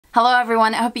Hello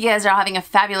everyone, I hope you guys are having a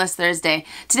fabulous Thursday.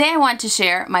 Today I want to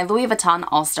share my Louis Vuitton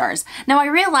All-Stars. Now I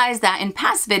realize that in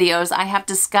past videos I have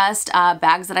discussed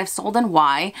bags that I've sold and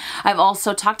why. I've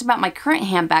also talked about my current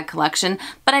handbag collection,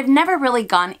 but I've never really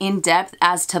gone in depth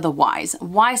as to the whys.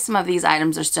 Why some of these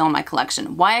items are still in my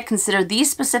collection. Why I consider these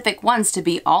specific ones to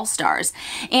be All-Stars.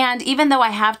 And even though I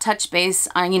have touched base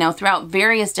on, throughout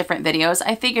various different videos,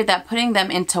 I figured that putting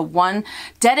them into one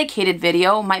dedicated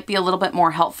video might be a little bit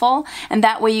more helpful, and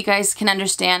that way you guys can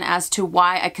understand as to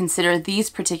why I consider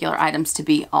these particular items to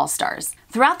be all-stars.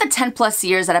 Throughout the 10 plus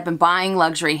years that I've been buying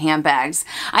luxury handbags,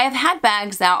 I have had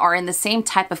bags that are in the same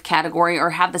type of category or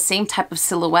have the same type of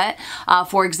silhouette.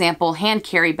 For example, hand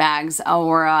carry bags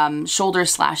or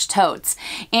shoulder/totes.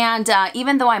 And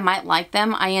even though I might like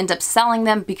them, I end up selling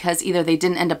them because either they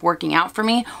didn't end up working out for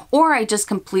me or I just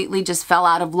completely fell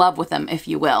out of love with them, if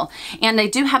you will. And I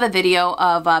do have a video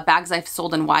of bags I've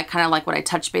sold and why, kind of like what I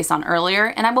touched base on earlier,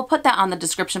 and I will put that on the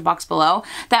description box below.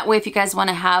 That way if you guys want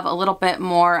to have a little bit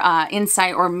more insight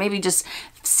or maybe just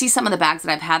see some of the bags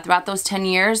that I've had throughout those 10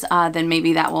 years, then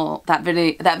maybe that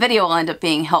video will end up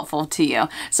being helpful to you.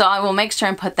 So I will make sure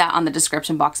and put that on the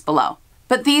description box below.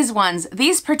 But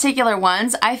these particular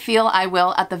ones, I feel I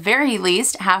will at the very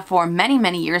least have for many,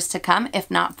 many years to come,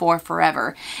 if not for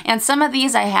forever. And some of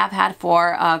these I have had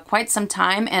for quite some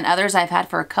time, and others I've had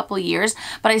for a couple years,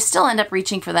 but I still end up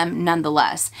reaching for them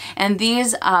nonetheless. And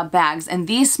these bags and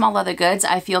these small leather goods,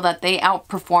 I feel that they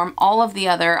outperform all of the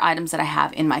other items that I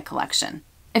have in my collection.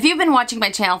 If you've been watching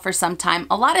my channel for some time,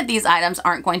 a lot of these items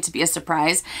aren't going to be a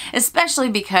surprise, especially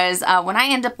because when I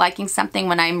end up liking something,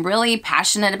 when I'm really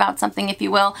passionate about something, if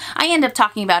you will, I end up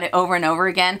talking about it over and over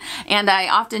again. And I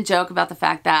often joke about the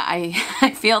fact that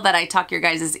I feel that I talk your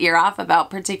guys' ear off about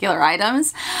particular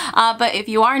items. But if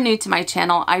you are new to my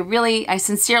channel, I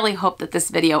sincerely hope that this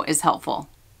video is helpful.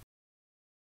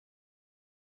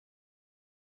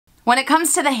 When it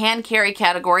comes to the hand carry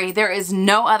category, there is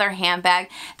no other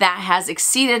handbag that has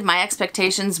exceeded my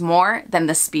expectations more than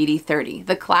the Speedy 30,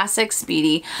 the classic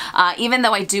Speedy. Even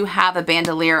though I do have a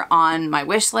bandolier on my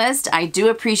wish list, I do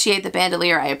appreciate the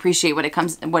bandolier. I appreciate what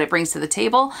it brings to the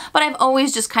table, but I've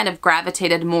always just kind of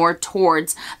gravitated more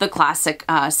towards the classic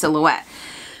silhouette.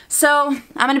 So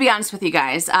I'm going to be honest with you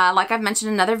guys. Like I've mentioned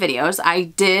in other videos, I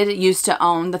did used to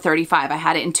own the 35. I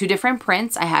had it in two different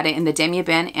prints. I had it in the damier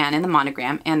bin and in the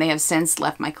monogram, and they have since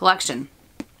left my collection.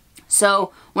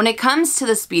 So when it comes to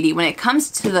the Speedy, when it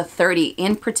comes to the 30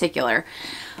 in particular,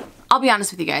 I'll be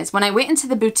honest with you guys. When I went into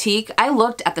the boutique, I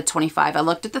looked at the 25, I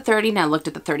looked at the 30, and I looked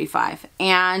at the 35.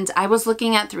 And I was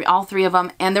looking at all three of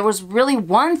them, and there was really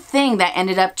one thing that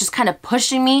ended up just kind of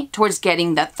pushing me towards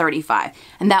getting that 35,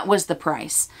 and that was the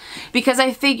price. Because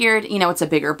I figured, it's a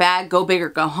bigger bag, go big or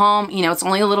go home. It's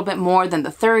only a little bit more than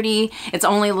the 30. It's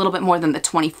only a little bit more than the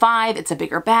 25. It's a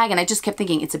bigger bag, and I just kept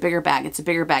thinking, it's a bigger bag, it's a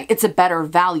bigger bag, it's a better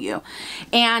value.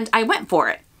 And I went for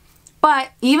it.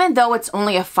 But even though it's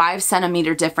only a 5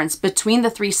 centimeter difference between the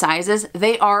three sizes,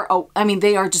 they are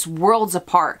just worlds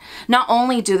apart. Not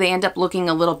only do they end up looking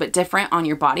a little bit different on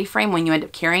your body frame when you end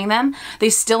up carrying them, they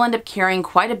still end up carrying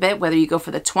quite a bit, whether you go for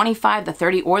the 25, the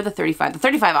 30, or the 35. The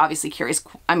 35 obviously carries,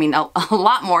 a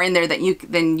lot more in there than you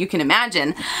can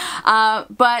imagine.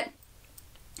 But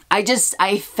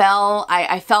I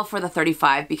fell for the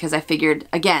 35 because I figured,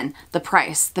 again, the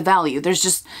price, the value,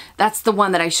 that's the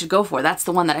one that I should go for. That's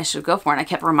the one that I should go for. And I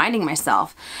kept reminding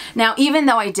myself. Now, even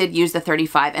though I did use the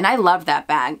 35 and I loved that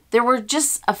bag, there were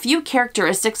just a few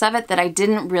characteristics of it that I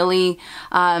didn't really,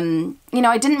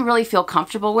 I didn't really feel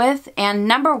comfortable with. And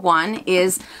number one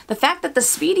is the fact that the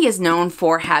Speedy is known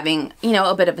for having,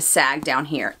 a bit of a sag down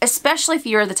here, especially if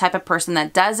you're the type of person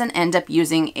that doesn't end up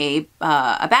using a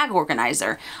bag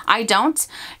organizer. I don't.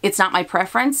 It's not my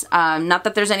preference. Not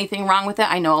that there's anything wrong with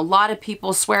it. I know a lot of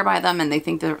people swear by them and they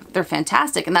think they're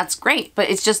fantastic, and that's great, but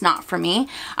it's just not for me.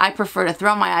 I prefer to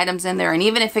throw my items in there, and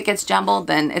even if it gets jumbled,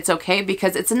 then it's okay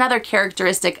because it's another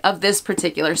characteristic of this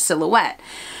particular silhouette.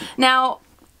 Now,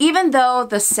 even though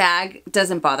the sag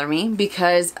doesn't bother me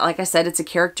because, like I said, it's a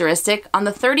characteristic, on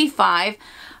the 35,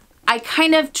 I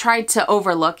kind of tried to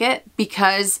overlook it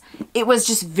because it was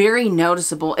just very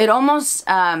noticeable. It almost,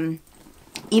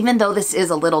 even though this is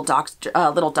a little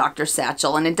doctor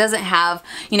satchel and it doesn't have,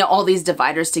 all these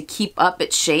dividers to keep up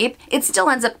its shape, it still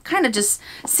ends up kind of just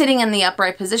sitting in the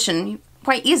upright position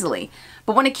quite easily.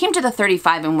 But when it came to the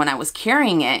 35 and when I was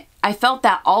carrying it, I felt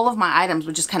that all of my items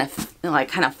would just kind of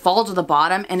fall to the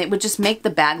bottom, and it would just make the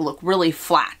bag look really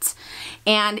flat.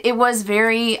 And it was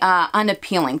very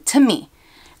unappealing to me.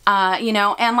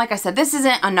 And like I said, this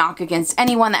isn't a knock against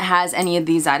anyone that has any of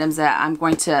these items that I'm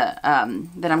going to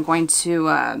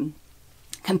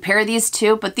compare these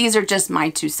two, but these are just my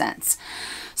 2 cents.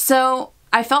 So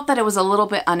I felt that it was a little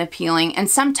bit unappealing, and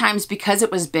sometimes because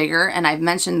it was bigger, and I've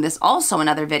mentioned this also in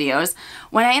other videos,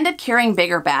 when I end up carrying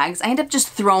bigger bags, I end up just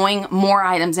throwing more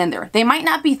items in there. They might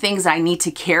not be things I need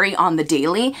to carry on the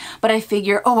daily, but I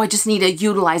figure, oh, I just need to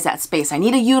utilize that space. I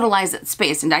need to utilize that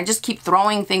space, and I just keep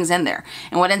throwing things in there.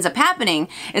 And what ends up happening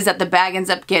is that the bag ends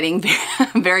up getting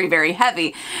very, very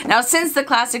heavy. Now, since the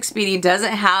Classic Speedy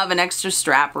doesn't have an extra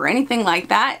strap or anything like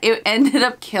that, it ended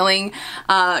up killing,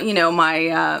 you know, my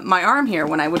arm here.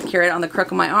 When I would carry it on the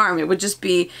crook of my arm, it would just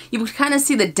be, you would kind of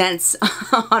see the dents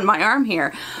on my arm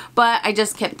here. But I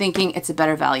just kept thinking, it's a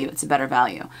better value, it's a better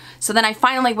value. So then I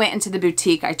finally went into the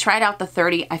boutique. I tried out the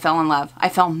 30, I fell in love. I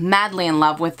fell madly in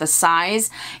love with the size,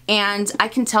 and I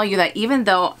can tell you that even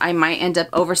though I might end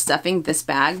up overstuffing this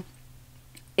bag,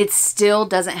 it still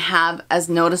doesn't have as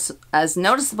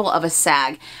noticeable of a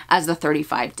sag as the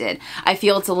 35 did. I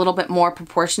feel it's a little bit more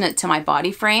proportionate to my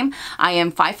body frame. I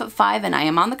am 5'5" and I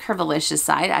am on the curvilicious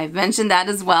side. I've mentioned that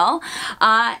as well.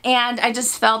 And I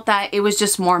just felt that it was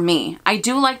just more me. I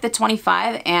do like the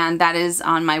 25, and that is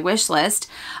on my wish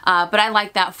list, but I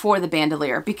like that for the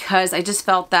bandolier because I just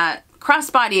felt that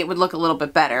crossbody it would look a little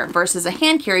bit better versus a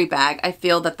hand carry bag. I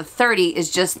feel that the 30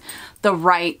 is just the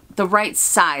right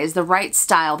size, the right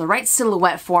style, the right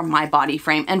silhouette for my body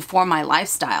frame and for my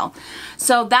lifestyle.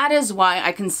 So that is why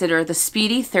I consider the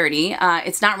Speedy 30.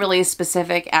 It's not really as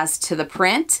specific as to the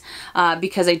print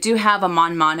because I do have a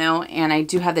Mon Mono and I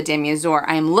do have the Damier Azur.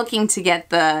 I am looking to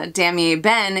get the Damier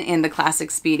Ben in the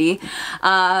Classic Speedy.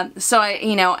 So I,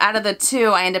 you know, out of the two,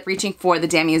 I end up reaching for the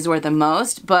Damier Azur the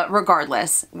most, but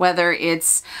regardless, whether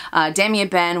it's Damier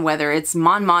Ben, whether it's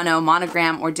Mon Mono,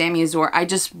 Monogram, or Damier Azur, I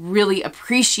just really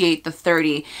appreciate the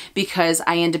 30 because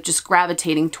I end up just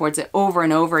gravitating towards it over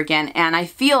and over again, and I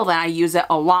feel that I use it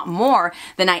a lot more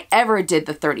than I ever did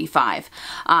the 35.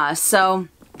 So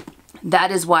that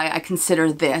is why I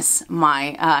consider this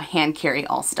my hand carry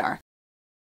all-star.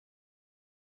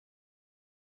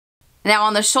 Now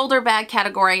on the shoulder bag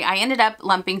category, I ended up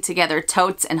lumping together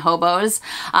totes and hobos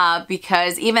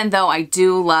because even though I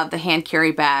do love the hand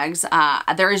carry bags,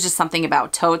 there is just something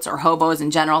about totes or hobos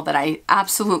in general that I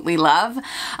absolutely love,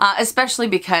 especially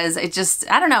because it just,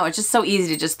 I don't know, it's just so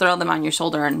easy to just throw them on your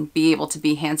shoulder and be able to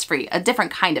be hands-free, a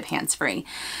different kind of hands-free.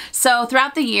 So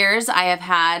throughout the years, I have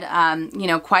had, you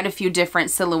know, quite a few different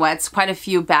silhouettes, quite a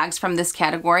few bags from this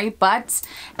category, but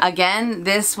again,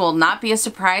 this will not be a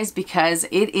surprise because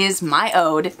it is my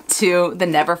ode to the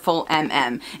Neverfull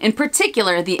MM, in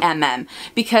particular the MM,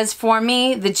 because for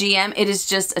me the GM, it is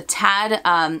just a tad,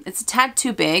 it's a tad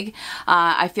too big.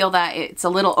 I feel that it's a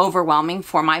little overwhelming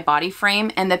for my body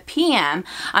frame, and the PM,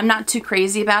 I'm not too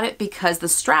crazy about it because the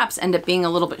straps end up being a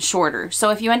little bit shorter. So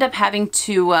if you end up having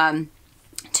to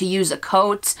use a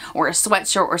coat or a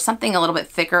sweatshirt or something a little bit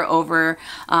thicker over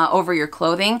over your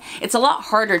clothing, it's a lot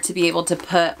harder to be able to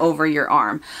put over your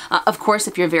arm. Of course,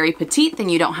 if you're very petite, then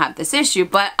you don't have this issue,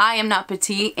 but I am not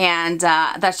petite, and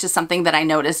that's just something that I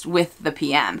noticed with the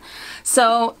PM.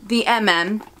 So the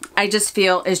MM, I just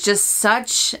feel is just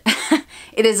such,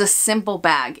 it is a simple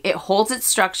bag. It holds its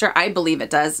structure. I believe it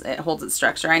does. It holds its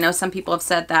structure. I know some people have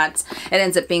said that it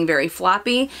ends up being very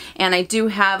floppy, and I do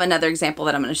have another example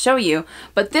that I'm going to show you,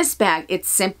 but this bag, it's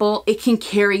simple. It can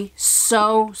carry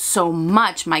so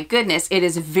much. My goodness, it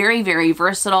is very, very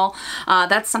versatile.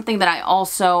 That's something that I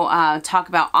also talk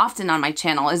about often on my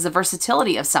channel, is the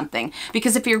versatility of something,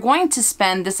 because if you're going to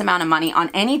spend this amount of money on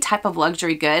any type of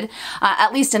luxury good,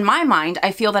 at least in my mind,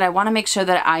 I feel that I want to make sure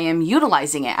that I am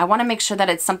utilizing it. I want to make sure that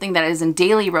it's something that is in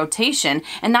daily rotation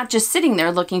and not just sitting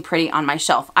there looking pretty on my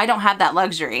shelf. I don't have that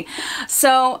luxury.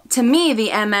 So to me, the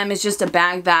MM is just a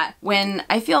bag that when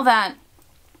I feel that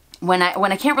when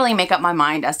I can't really make up my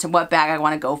mind as to what bag I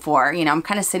want to go for, you know, I'm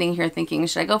kind of sitting here thinking,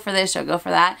 should I go for this? Should I go for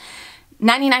that?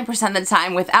 99% of the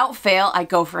time, without fail, I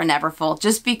go for a Neverfull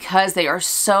just because they are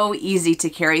so easy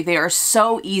to carry. They are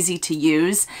so easy to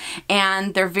use,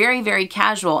 and they're very, very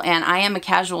casual, and I am a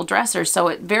casual dresser, so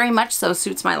it very much so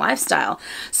suits my lifestyle.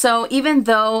 So even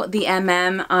though the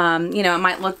MM, you know, it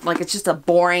might look like it's just a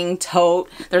boring tote,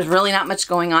 there's really not much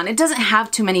going on. It doesn't have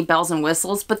too many bells and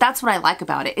whistles, but that's what I like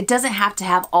about it. It doesn't have to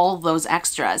have all of those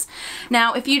extras.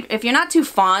 Now, if you're not too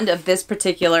fond of this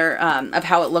particular, of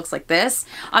how it looks like this,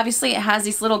 obviously it has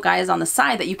these little guys on the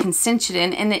side that you can cinch it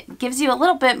in, and it gives you a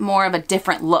little bit more of a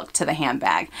different look to the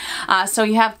handbag. So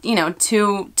you have, you know,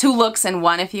 two looks in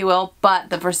one, if you will, but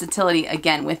the versatility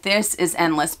again with this is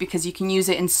endless because you can use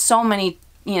it in so many,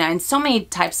 you know, in so many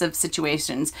types of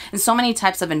situations, in so many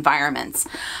types of environments.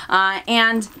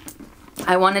 And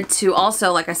I wanted to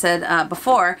also, like I said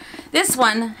before, this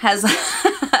one has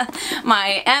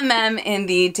my in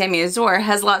the Demi Azur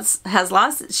has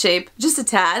lost shape just a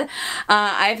tad.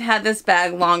 I've had this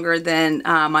bag longer than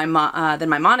my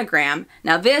monogram.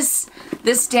 Now this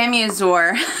Demi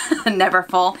Azur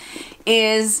Neverfull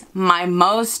is my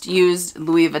most used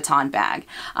Louis Vuitton bag.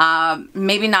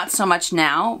 Maybe not so much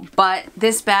now, but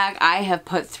this bag I have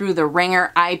put through the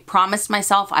ringer. I promised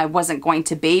myself I wasn't going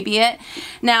to baby it.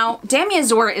 Now, Demi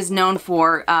Azur is known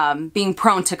for being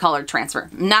prone to color transfer.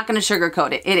 I'm not going to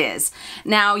sugarcoat it. It is.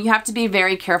 Now, you have to be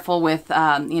very careful with,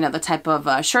 you know, the type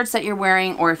of shirts that you're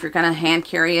wearing, or if you're going to hand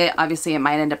carry it. Obviously, it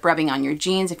might end up rubbing on your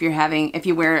jeans if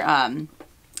you wear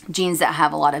jeans that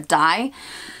have a lot of dye.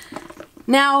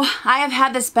 Now, I have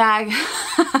had this bag,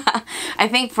 I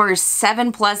think for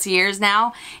 7+ years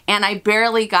now, and I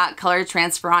barely got color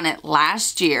transfer on it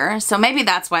last year, so maybe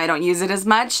that's why I don't use it as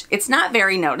much. It's not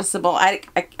very noticeable.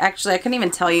 Actually, I couldn't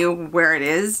even tell you where it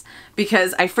is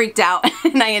because I freaked out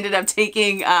and I ended up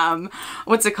taking,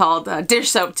 what's it called,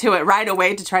 dish soap to it right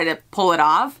away to try to pull it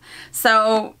off.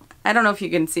 So, I don't know if you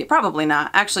can see it. Probably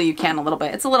not. Actually, you can a little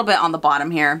bit. It's a little bit on the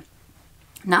bottom here.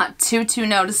 Not too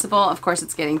noticeable. Of course,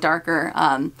 it's getting darker.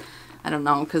 I don't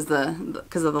know because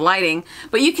of the lighting,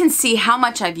 but you can see how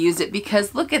much I've used it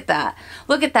because look at that.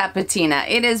 Look at that patina.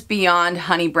 It is beyond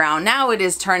honey brown. Now it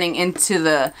is turning into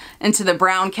the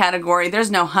brown category. There's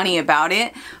no honey about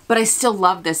it, but I still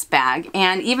love this bag.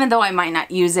 And even though I might not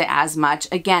use it as much,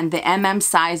 again, the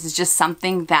size is just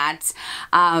something that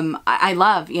I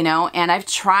love, you know, and I've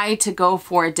tried to go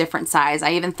for a different size.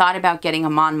 I even thought about getting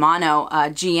a Mono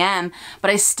GM,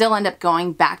 but I still end up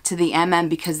going back to the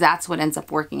because that's what ends up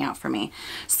working out for me.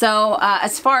 So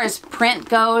as far as print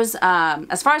goes,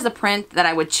 as far as the print that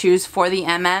I would choose for the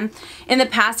in the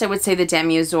past I would say the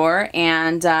Demi Azur,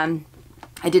 and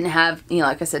I didn't have, you know,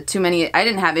 like I said, I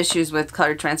didn't have issues with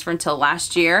color transfer until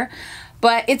last year,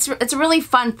 but it's a really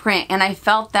fun print, and I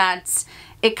felt that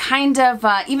it kind of,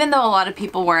 even though a lot of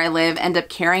people where I live end up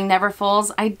carrying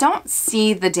Neverfulls, I don't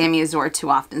see the Demi Azur too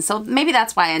often, so maybe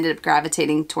that's why I ended up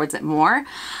gravitating towards it more,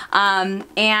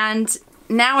 and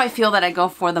now I feel that I go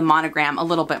for the monogram a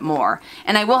little bit more.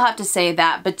 And I will have to say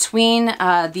that between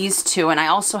these two, and I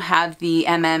also have the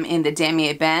in the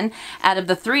Damier Ben, out of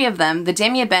the three of them, the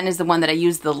Damier Ben is the one that I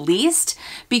use the least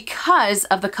because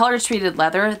of the color treated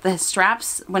leather. The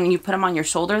straps, when you put them on your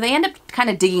shoulder, they end up kind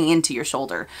of digging into your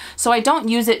shoulder. So I don't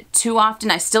use it too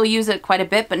often. I still use it quite a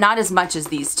bit, but not as much as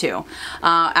these two.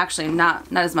 Actually, not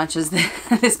as much as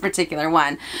this particular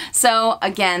one. So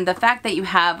again, the fact that you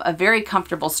have a very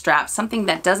comfortable strap, something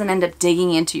that doesn't end up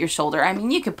digging into your shoulder. I mean,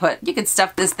 you could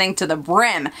stuff this thing to the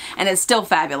brim and it's still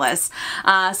fabulous.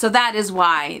 So that is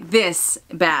why this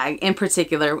bag in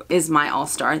particular is my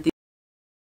all-star.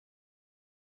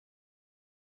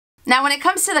 Now, when it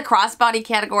comes to the crossbody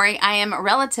category, I am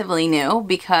relatively new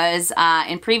because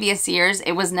in previous years,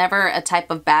 it was never a type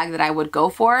of bag that I would go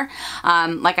for.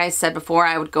 Like I said before,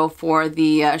 I would go for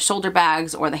the shoulder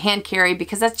bags or the hand carry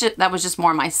because that was just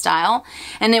more my style.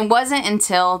 And it wasn't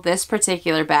until this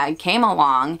particular bag came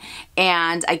along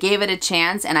and I gave it a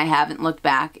chance and I haven't looked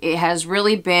back. It has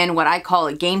really been what I call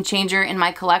a game changer in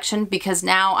my collection because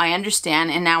now I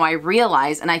understand and now I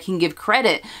realize and I can give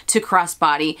credit to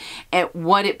crossbody at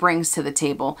what it brings to the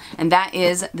table, and that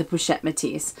is the Pochette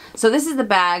Métis. So this is the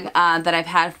bag that I've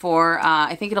had for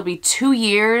I think it'll be 2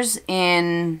 years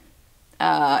in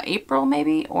April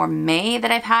maybe or May that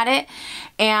I've had it,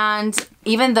 and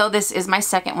even though this is my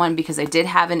second one because I did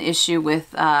have an issue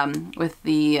with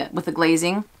the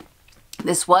glazing.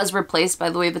 This was replaced by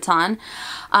Louis Vuitton.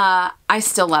 I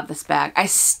still love this bag. I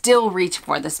still reach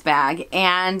for this bag,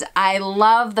 and I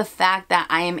love the fact that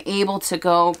I am able to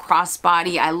go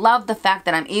crossbody. I love the fact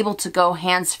that I'm able to go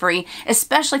hands-free,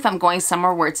 especially if I'm going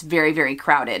somewhere where it's very, very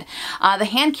crowded. The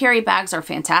hand carry bags are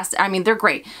fantastic. I mean, they're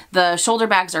great. The shoulder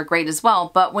bags are great as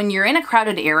well, but when you're in a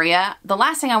crowded area, the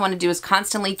last thing I want to do is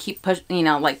constantly keep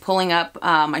pulling up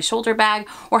my shoulder bag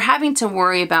or having to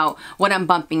worry about what I'm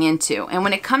bumping into. And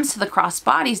when it comes to the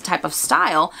crossbody type of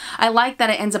style, I like that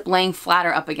it ends up laying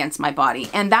flatter up against my body,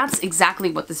 and that's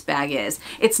exactly what this bag is.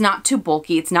 It's not too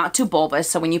bulky, it's not too bulbous,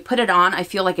 so when you put it on, I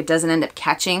feel like it doesn't end up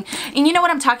catching. And you know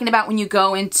what I'm talking about when you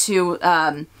go into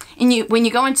when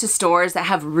you go into stores that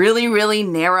have really, really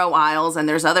narrow aisles and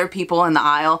there's other people in the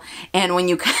aisle, and when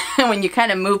you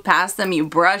kind of move past them, you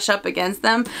brush up against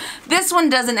them. This one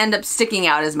doesn't end up sticking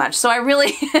out as much, so I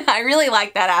really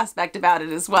like that aspect about it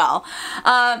as well.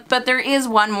 But there is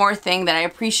one more thing that I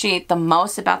appreciate the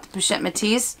most about the Pochette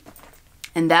Métis,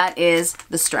 and that is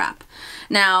the strap.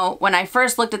 Now, when I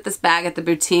first looked at this bag at the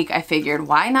boutique, I figured,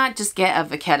 why not just get a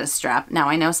vachetta strap? Now,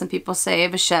 I know some people say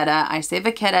vachetta. I say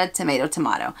vachetta, tomato,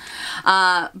 tomato.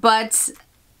 But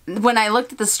when I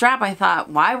looked at the strap, I thought,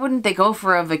 why wouldn't they go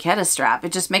for a vachetta strap?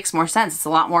 It just makes more sense. It's a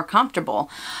lot more comfortable.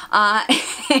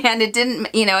 And it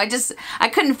didn't, you know, I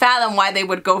couldn't fathom why they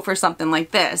would go for something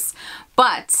like this.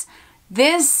 But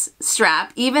this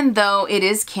strap, even though it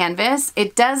is canvas,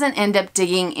 it doesn't end up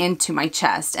digging into my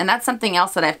chest. And that's something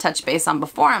else that I've touched base on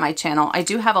before on my channel. I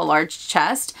do have a large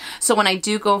chest. So when I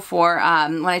do go for,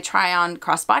 when I try on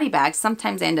crossbody bags,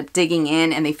 sometimes I end up digging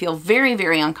in and they feel very,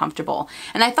 very uncomfortable.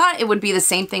 And I thought it would be the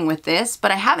same thing with this,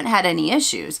 but I haven't had any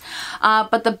issues.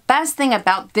 But the best thing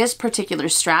about this particular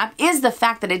strap is the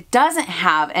fact that it doesn't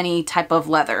have any type of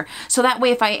leather. So that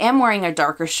way, if I am wearing a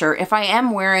darker shirt, if I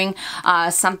am wearing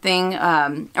something,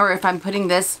 or if I'm putting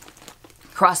this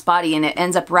crossbody and it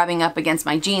ends up rubbing up against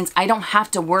my jeans, I don't have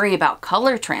to worry about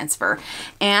color transfer.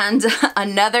 And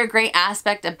another great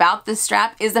aspect about this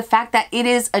strap is the fact that it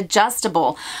is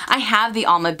adjustable. I have the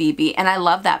Alma BB and I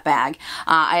love that bag.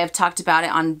 I have talked about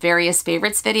it on various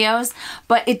favorites videos,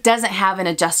 but it doesn't have an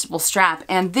adjustable strap.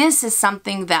 And this is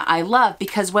something that I love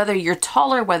because whether you're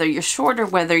taller, whether you're shorter,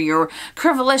 whether you're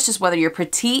curvilicious, whether you're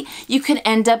petite, you can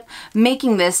end up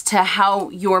making this to how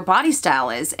your body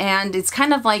style is. And it's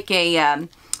kind of like a,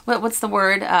 what's the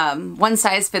word? One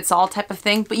size fits all type of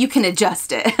thing, but you can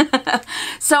adjust it.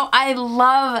 So I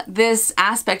love this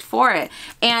aspect for it.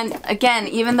 And again,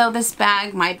 even though this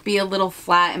bag might be a little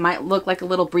flat, it might look like a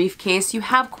little briefcase, you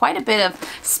have quite a bit of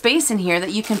space in here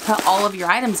that you can put all of your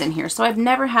items in here. So I've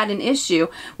never had an issue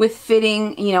with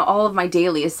fitting, you know, all of my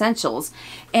daily essentials.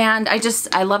 And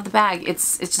I love the bag.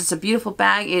 It's just a beautiful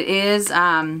bag. It is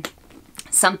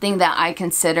something that I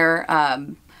consider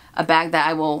a bag that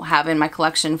I will have in my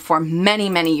collection for many,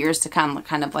 many years to come,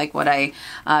 kind of like what I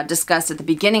discussed at the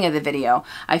beginning of the video.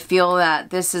 I feel that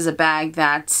this is a bag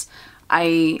that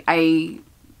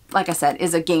like I said,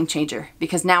 is a game changer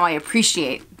because now I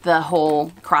appreciate the whole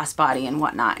crossbody and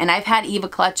whatnot. And I've had Eva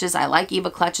clutches. I like Eva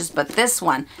clutches, but this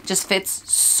one just fits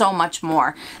so much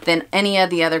more than any of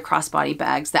the other crossbody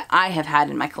bags that I have had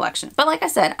in my collection. But like I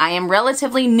said, I am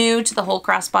relatively new to the whole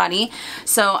crossbody,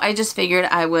 so I just figured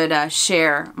I would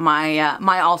share my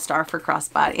my all-star for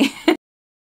crossbody.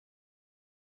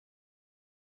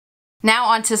 Now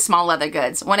on to small leather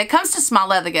goods. When it comes to small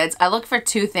leather goods, I look for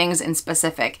two things in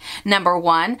specific. Number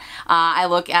one, I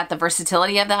look at the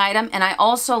versatility of the item, and I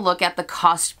also look at the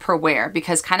cost per wear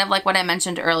because kind of like what I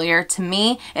mentioned earlier, to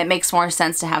me, it makes more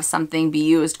sense to have something be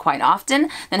used quite often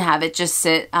than have it just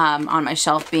sit on my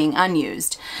shelf being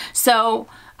unused. So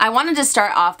I wanted to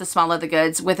start off the small leather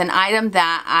goods with an item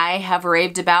that I have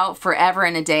raved about forever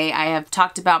and a day. I have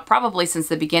talked about probably since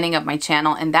the beginning of my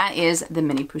channel, and that is the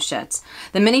mini pochette.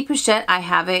 The mini pochette, I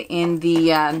have it in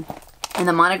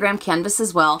the monogram canvas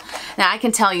as well. Now I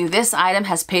can tell you this item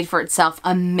has paid for itself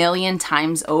a million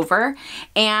times over,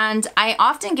 and I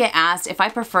often get asked if I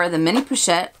prefer the mini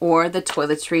pochette or the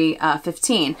Toiletry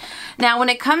 15. Now when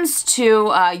it comes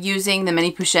to using the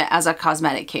mini pochette as a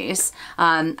cosmetic case,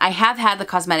 I have had the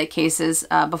cosmetic cases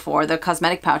before, the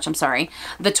cosmetic pouch, I'm sorry,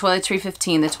 the Toiletry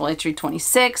 15, the Toiletry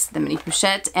 26, the mini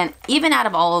pochette, and even out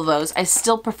of all of those, I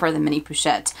still prefer the mini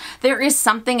pochette. There is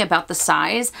something about the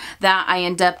size that I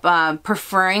end up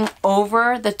preferring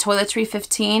over the Toiletry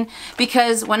 15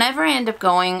 because whenever I end up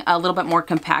going a little bit more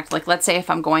compact, like let's say if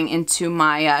I'm going into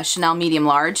my Chanel medium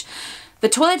large, the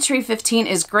Toiletry 15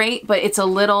 is great, but it's a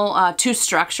little too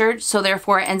structured, so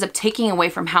therefore it ends up taking away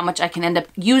from how much I can end up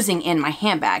using in my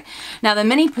handbag. Now the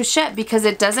mini pochette, because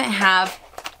it doesn't have,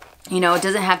 you know, it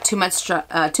doesn't have too much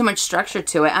structure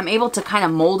to it, I'm able to kind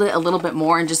of mold it a little bit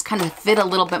more and just kind of fit a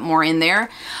little bit more in there.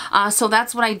 So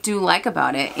that's what I do like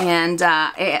about it. And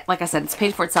like I said, it's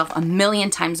paid for itself a million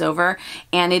times over,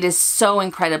 and it is so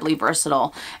incredibly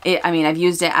versatile. I mean, I've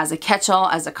used it as a catch-all,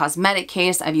 as a cosmetic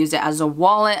case, I've used it as a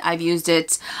wallet, I've used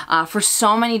it for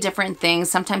so many different things.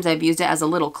 Sometimes I've used it as a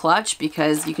little clutch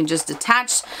because you can just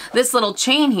attach this little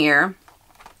chain here.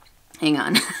 Hang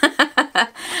on.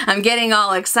 I'm getting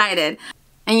all excited.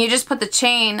 And you just put the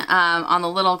chain on the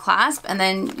little clasp and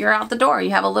then you're out the door.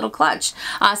 You have a little clutch.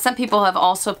 Some people have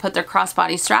also put their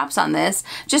crossbody straps on this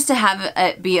just to have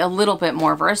it be a little bit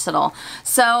more versatile.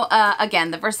 So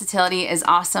again, the versatility is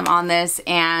awesome on this,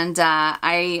 and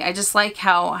I just like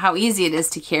how easy it is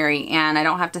to carry, and I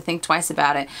don't have to think twice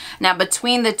about it. Now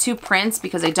between the two prints,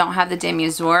 because I don't have the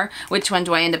demi-azur, which one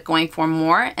do I end up going for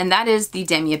more? And that is the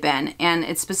demi-ebene, and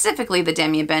it's specifically the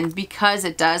demi-ebene because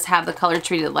it does have the color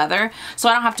treated leather. So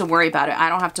I don't don't have to worry about it. I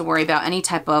don't have to worry about any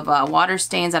type of water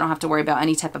stains. I don't have to worry about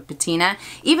any type of patina.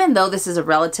 Even though this is a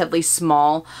relatively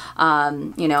small,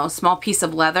 you know, small piece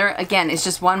of leather, again, it's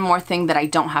just one more thing that I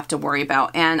don't have to worry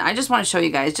about. And I just want to show you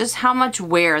guys just how much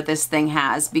wear this thing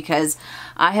has, because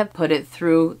I have put it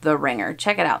through the ringer.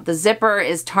 Check it out. The zipper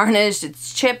is tarnished,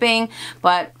 it's chipping,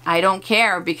 but I don't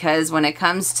care, because when it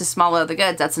comes to small leather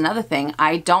goods, that's another thing.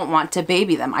 I don't want to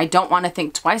baby them. I don't want to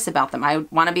think twice about them. I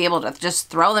want to be able to just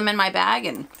throw them in my bag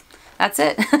and that's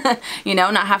it. You know,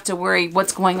 not have to worry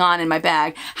what's going on in my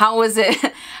bag. How is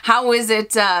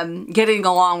it getting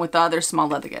along with the other small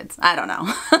leather goods? I don't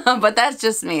know. But that's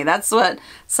just me. That's what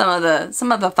some of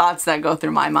the thoughts that go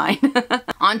through my mind.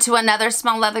 On to another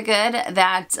small leather good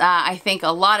that I think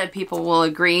a lot of people will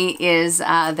agree is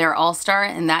their all-star,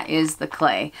 and that is the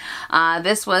clay.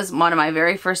 This was one of my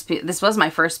very first this was my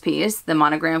first piece, the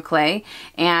monogram clay,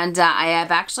 and I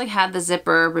have actually had the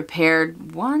zipper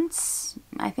repaired once,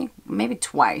 I think maybe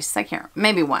twice, I can't,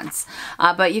 maybe once,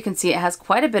 but you can see it has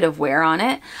quite a bit of wear on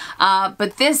it.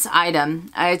 But this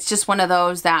item, it's just one of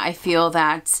those that I feel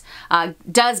that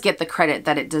does get the credit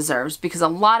that it deserves, because a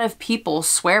lot of people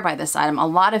swear by this item. A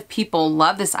lot of people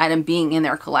love this item being in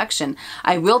their collection.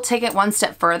 I will take it one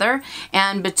step further,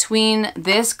 and between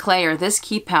this clay or this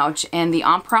key pouch and the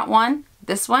Empreinte one,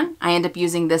 this one, I end up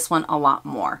using this one a lot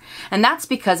more. And that's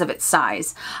because of its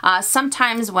size.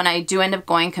 Sometimes when I do end up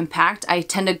going compact, I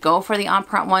tend to go for the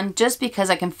Empreinte one just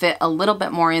because I can fit a little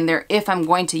bit more in there if I'm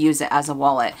going to use it as a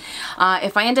wallet.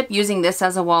 If I end up using this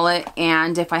as a wallet,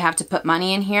 and if I have to put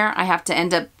money in here, I have to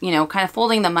end up, you know, kind of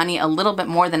folding the money a little bit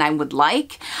more than I would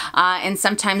like. And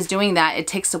sometimes doing that, it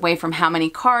takes away from how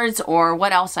many cards or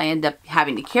what else I end up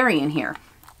having to carry in here.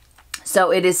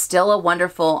 So it is still a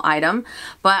wonderful item,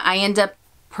 but I end up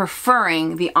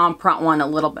preferring the Empreinte one a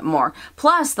little bit more.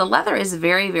 Plus, the leather is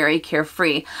very, very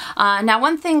carefree. Now,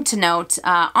 one thing to note,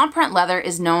 Empreinte leather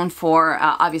is known for,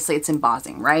 obviously, its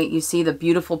embossing, right? You see the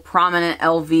beautiful prominent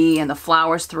LV and the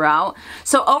flowers throughout.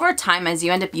 So over time, as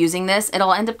you end up using this,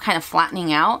 it'll end up kind of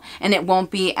flattening out, and it won't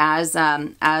be as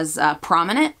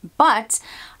prominent, but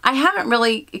I haven't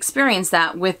really experienced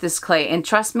that with this clay, and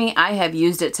trust me, I have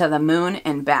used it to the moon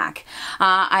and back.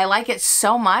 I like it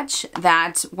so much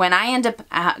that when I end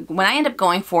up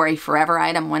going for a forever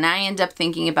item, when I end up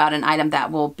thinking about an item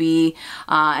that will be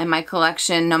in my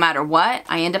collection no matter what,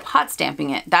 I end up hot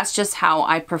stamping it. That's just how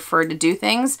I prefer to do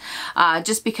things.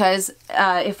 Just because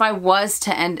if I was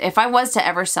to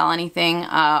ever sell anything,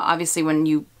 obviously when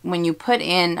you put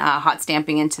in hot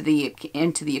stamping into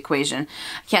the equation,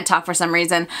 I can't talk for some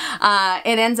reason,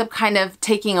 it ends up kind of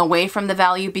taking away from the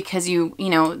value, because you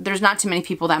know, there's not too many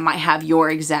people that might have your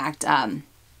exact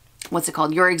what's it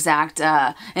called, your exact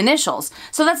initials.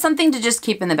 So that's something to just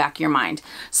keep in the back of your mind.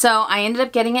 So I ended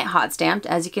up getting it hot stamped.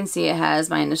 As you can see, it has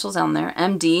my initials on there,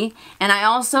 MD, and I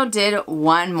also did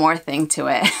one more thing to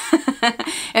it.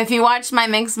 If you watched my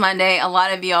Minx Monday, a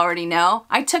lot of you already know,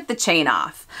 I took the chain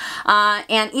off.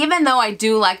 And even though I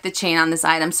do like the chain on this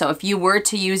item, so if you were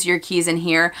to use your keys in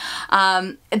here,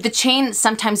 the chain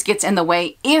sometimes gets in the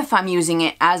way if I'm using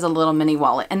it as a little mini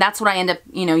wallet, and that's what I end up,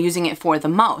 you know, using it for the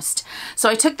most. So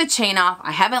I took the chain off.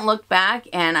 I haven't looked back,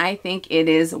 and I think it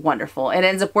is wonderful. It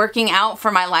ends up working out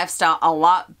for my lifestyle a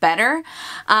lot better.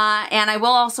 And I will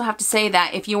also have to say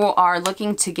that if you are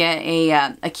looking to get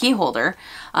a key holder,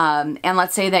 and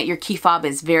let's say that your key fob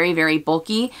is very, very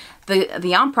bulky, the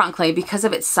Empreinte clay, because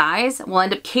of its size, will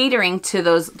end up catering to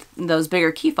those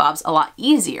bigger key fobs a lot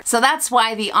easier. So that's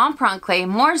why the Empreinte clay,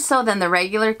 more so than the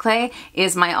regular clay,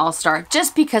 is my all-star,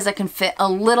 just because I can fit a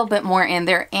little bit more in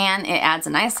there, and it adds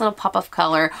a nice little pop of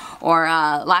color, or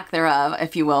lack thereof,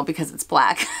 if you will, because it's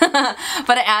black.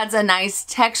 But it adds a nice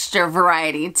texture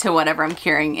variety to whatever I'm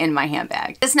carrying in my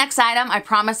handbag. This next item, I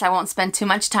promise I won't spend too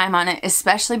much time on it,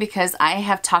 especially because I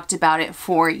have talked about it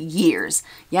for years.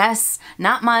 Yes,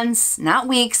 not months, not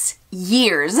weeks,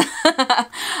 years.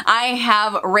 I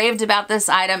have raved about this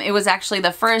item. It was actually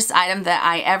the first item that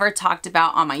I ever talked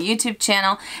about on my YouTube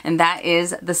channel, and that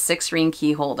is the 6-ring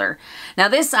key holder. Now,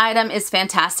 this item is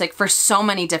fantastic for so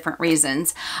many different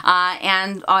reasons,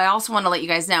 and I also want to let you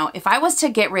guys know, if I was to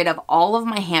get rid of all of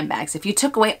my handbags, if you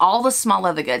took away all the small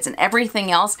leather goods and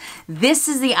everything else, this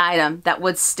is the item that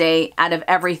would stay out of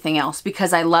everything else,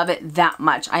 because I love it that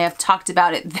much. I have talked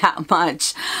about it that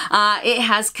much. It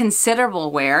has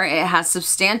considerable wear. It It has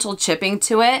substantial chipping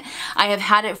to it. I have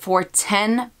had it for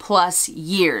 10 plus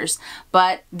years,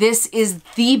 but this is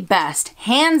the best,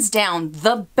 hands down,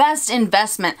 the best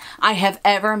investment I have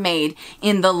ever made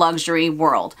in the luxury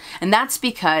world. And that's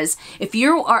because if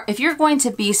you're going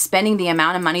to be spending the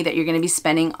amount of money that you're going to be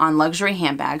spending on luxury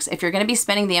handbags, if you're going to be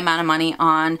spending the amount of money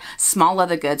on small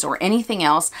leather goods or anything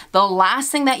else, the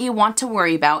last thing that you want to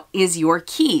worry about is your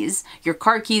keys, your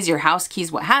car keys, your house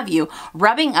keys, what have you,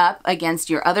 rubbing up against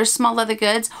your other small leather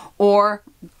goods or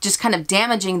just kind of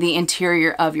damaging the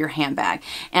interior of your handbag.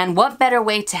 And what better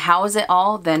way to house it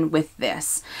all than with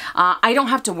this? I don't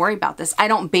have to worry about this. I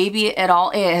don't baby it at all.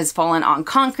 It has fallen on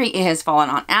concrete. It has fallen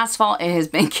on asphalt. It has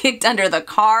been kicked under the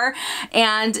car.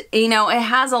 And, you know, it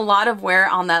has a lot of wear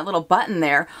on that little button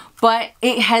there, but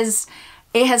it has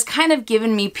kind of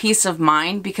given me peace of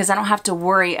mind because I don't have to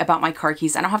worry about my car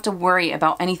keys. I don't have to worry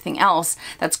about anything else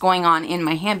that's going on in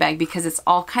my handbag because it's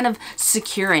all kind of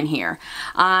secure in here.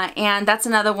 And that's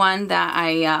another one that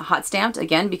I hot stamped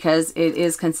again because it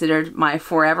is considered my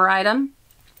forever item.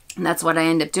 And that's what I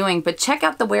end up doing. But check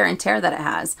out the wear and tear that it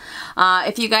has.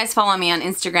 If you guys follow me on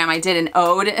Instagram, I did an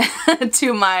ode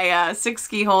to my 6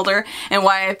 key holder and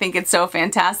why I think it's so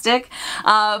fantastic.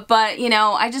 But, you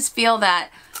know, I just feel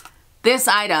that this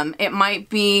item, it might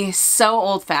be so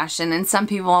old-fashioned and some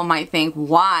people might think,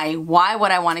 why would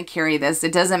I want to carry this?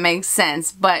 It doesn't make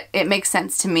sense, but it makes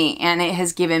sense to me, and it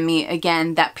has given me,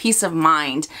 again, that peace of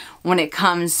mind when it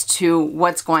comes to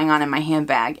what's going on in my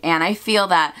handbag. And I feel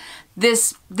that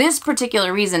this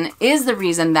particular reason is the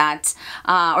reason that,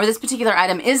 or this particular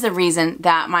item is the reason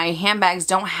that my handbags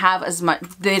don't have as much,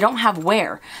 they don't have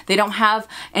wear. They don't have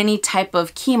any type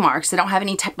of key marks. They don't have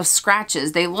any type of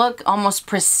scratches. They look almost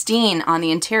pristine on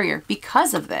the interior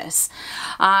because of this.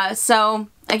 So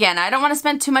again, I don't want to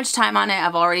spend too much time on it.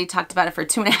 I've already talked about it for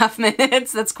 2.5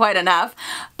 minutes. That's quite enough.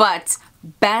 But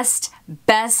best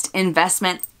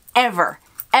investment ever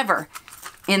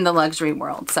in the luxury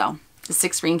world. So the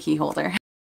 6-ring key holder.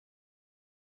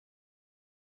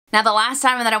 Now the last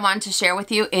item that I wanted to share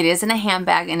with you, it is in a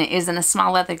handbag and it is in a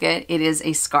small leather good. It is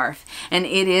a scarf and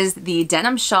it is the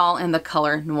denim shawl in the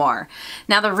color noir.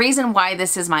 Now the reason why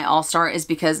this is my all-star is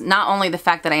because not only the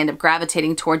fact that I end up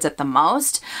gravitating towards it the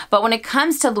most, but when it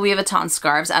comes to Louis Vuitton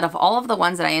scarves, out of all of the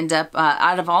ones that I end up,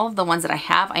 I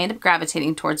end up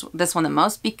gravitating towards this one the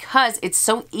most because it's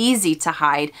so easy to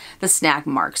hide the snag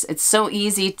marks. It's so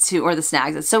easy to, or the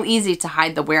snags, it's so easy to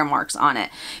hide the wear marks on it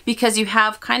because you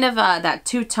have kind of that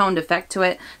two-tone effect to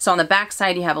it. So on the back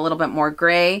side you have a little bit more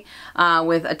gray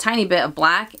with a tiny bit of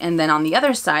black, and then on the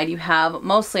other side you have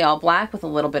mostly all black with a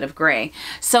little bit of gray.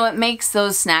 So it makes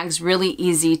those snags really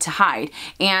easy to hide.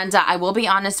 And I will be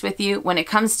honest with you, when it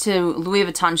comes to Louis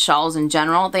Vuitton shawls in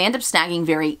general, they end up snagging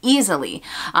very easily.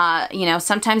 You know,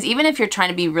 sometimes even if you're trying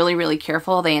to be really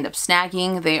careful, they end up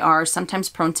snagging. They are sometimes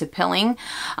prone to pilling.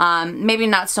 Maybe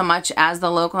not so much as the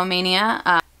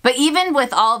Locomania. But even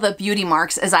with all the beauty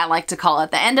marks, as I like to call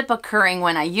it, that end up occurring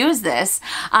when I use this,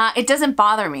 it doesn't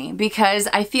bother me because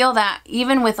I feel that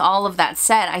even with all of that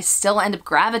said, I still end up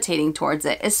gravitating towards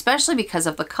it, especially because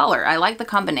of the color. I like the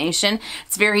combination.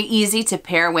 It's very easy to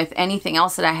pair with anything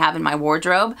else that I have in my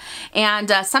wardrobe.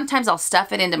 And sometimes I'll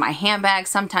stuff it into my handbag.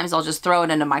 Sometimes I'll just throw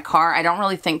it into my car. I don't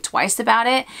really think twice about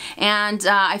it. And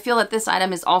I feel that this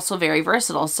item is also very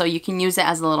versatile. So you can use it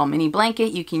as a little mini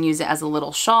blanket. You can use it as a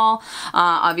little shawl.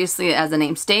 Obviously, as the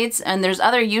name states, and there's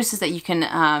other uses that you can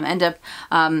end up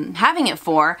having it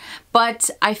for, but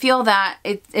I feel that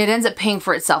it ends up paying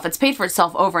for itself. It's paid for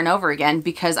itself over and over again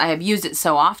because I have used it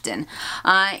so often.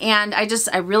 And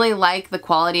I really like the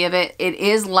quality of it. It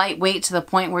is lightweight to the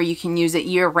point where you can use it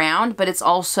year round, but it's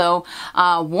also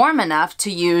warm enough to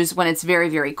use when it's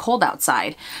very cold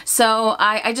outside. So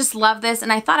I just love this,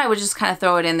 and I thought I would just kind of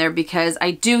throw it in there because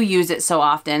I do use it so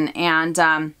often.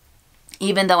 And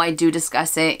even though I do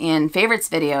discuss it in favorites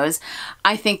videos,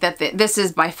 I think that this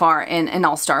is by far an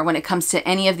all-star when it comes to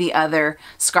any of the other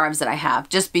scarves that I have,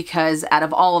 just because out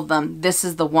of all of them, this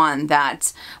is the one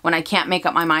that when I can't make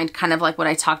up my mind, kind of like what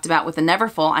I talked about with the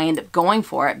Neverfull, I end up going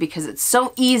for it because it's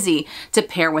so easy to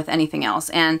pair with anything else.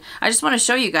 And I just want to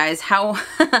show you guys how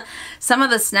some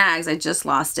of the snags, I just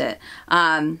lost it,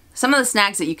 some of the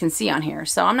snags that you can see on here.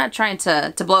 So I'm not trying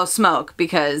to blow smoke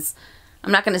because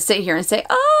I'm not going to sit here and say,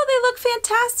 oh, they look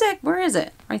fantastic. Where is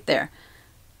it? Right there.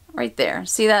 Right there.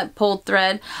 See that pulled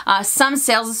thread? Some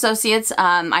sales associates,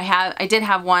 I did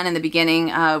have one in the beginning.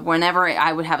 Whenever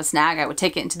I would have a snag, I would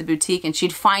take it into the boutique and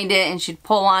she'd find it and she'd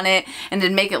pull on it and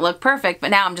then make it look perfect. But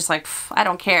now I'm just like, I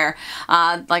don't care.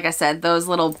 Like I said, those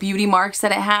little beauty marks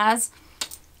that it has,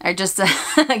 or just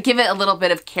give it a little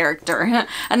bit of character.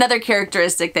 Another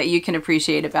characteristic that you can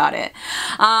appreciate about it.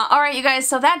 All right, you guys,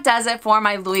 so that does it for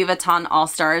my Louis Vuitton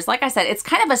All-Stars. Like I said, it's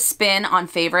kind of a spin on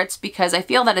favorites because I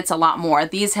feel that it's a lot more.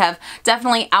 These have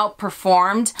definitely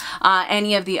outperformed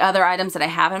any of the other items that I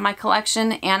have in my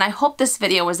collection, and I hope this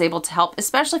video was able to help,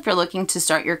 especially if you're looking to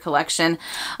start your collection.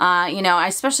 You know,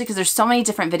 especially because there's so many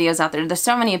different videos out there. There's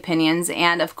so many opinions,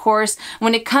 and of course,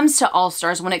 when it comes to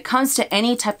All-Stars, when it comes to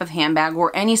any type of handbag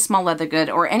or any small leather good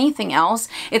or anything else,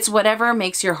 it's whatever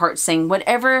makes your heart sing,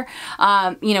 whatever,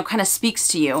 you know, kind of speaks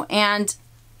to you. And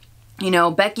you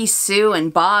know, Becky Sue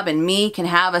and Bob and me can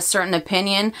have a certain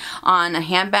opinion on a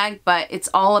handbag, but it's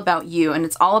all about you, and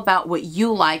it's all about what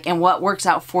you like and what works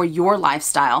out for your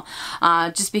lifestyle.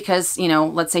 Just because, you know,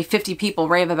 let's say 50 people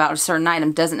rave about a certain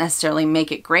item doesn't necessarily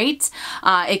make it great.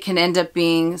 It can end up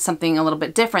being something a little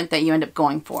bit different that you end up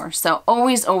going for. So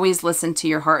always, always listen to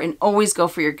your heart and always go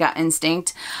for your gut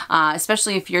instinct,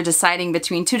 especially if you're deciding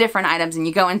between two different items and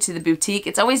you go into the boutique.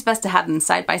 It's always best to have them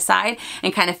side by side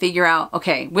and kind of figure out,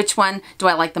 okay, which one do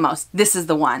I like the most? This is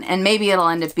the one. And maybe it'll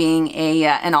end up being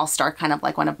an all-star, kind of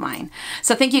like one of mine.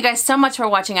 So thank you guys so much for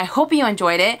watching. I hope you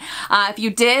enjoyed it. If you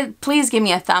did, please give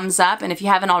me a thumbs up. And if you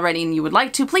haven't already and you would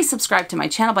like to, please subscribe to my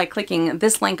channel by clicking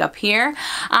this link up here.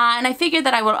 And I figured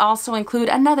that I would also include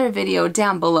another video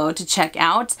down below to check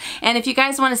out. And if you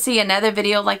guys want to see another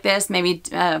video like this, maybe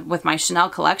with my Chanel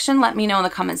collection, let me know in the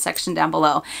comment section down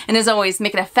below. And as always,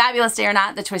 make it a fabulous day or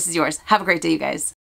not. The choice is yours. Have a great day, you guys.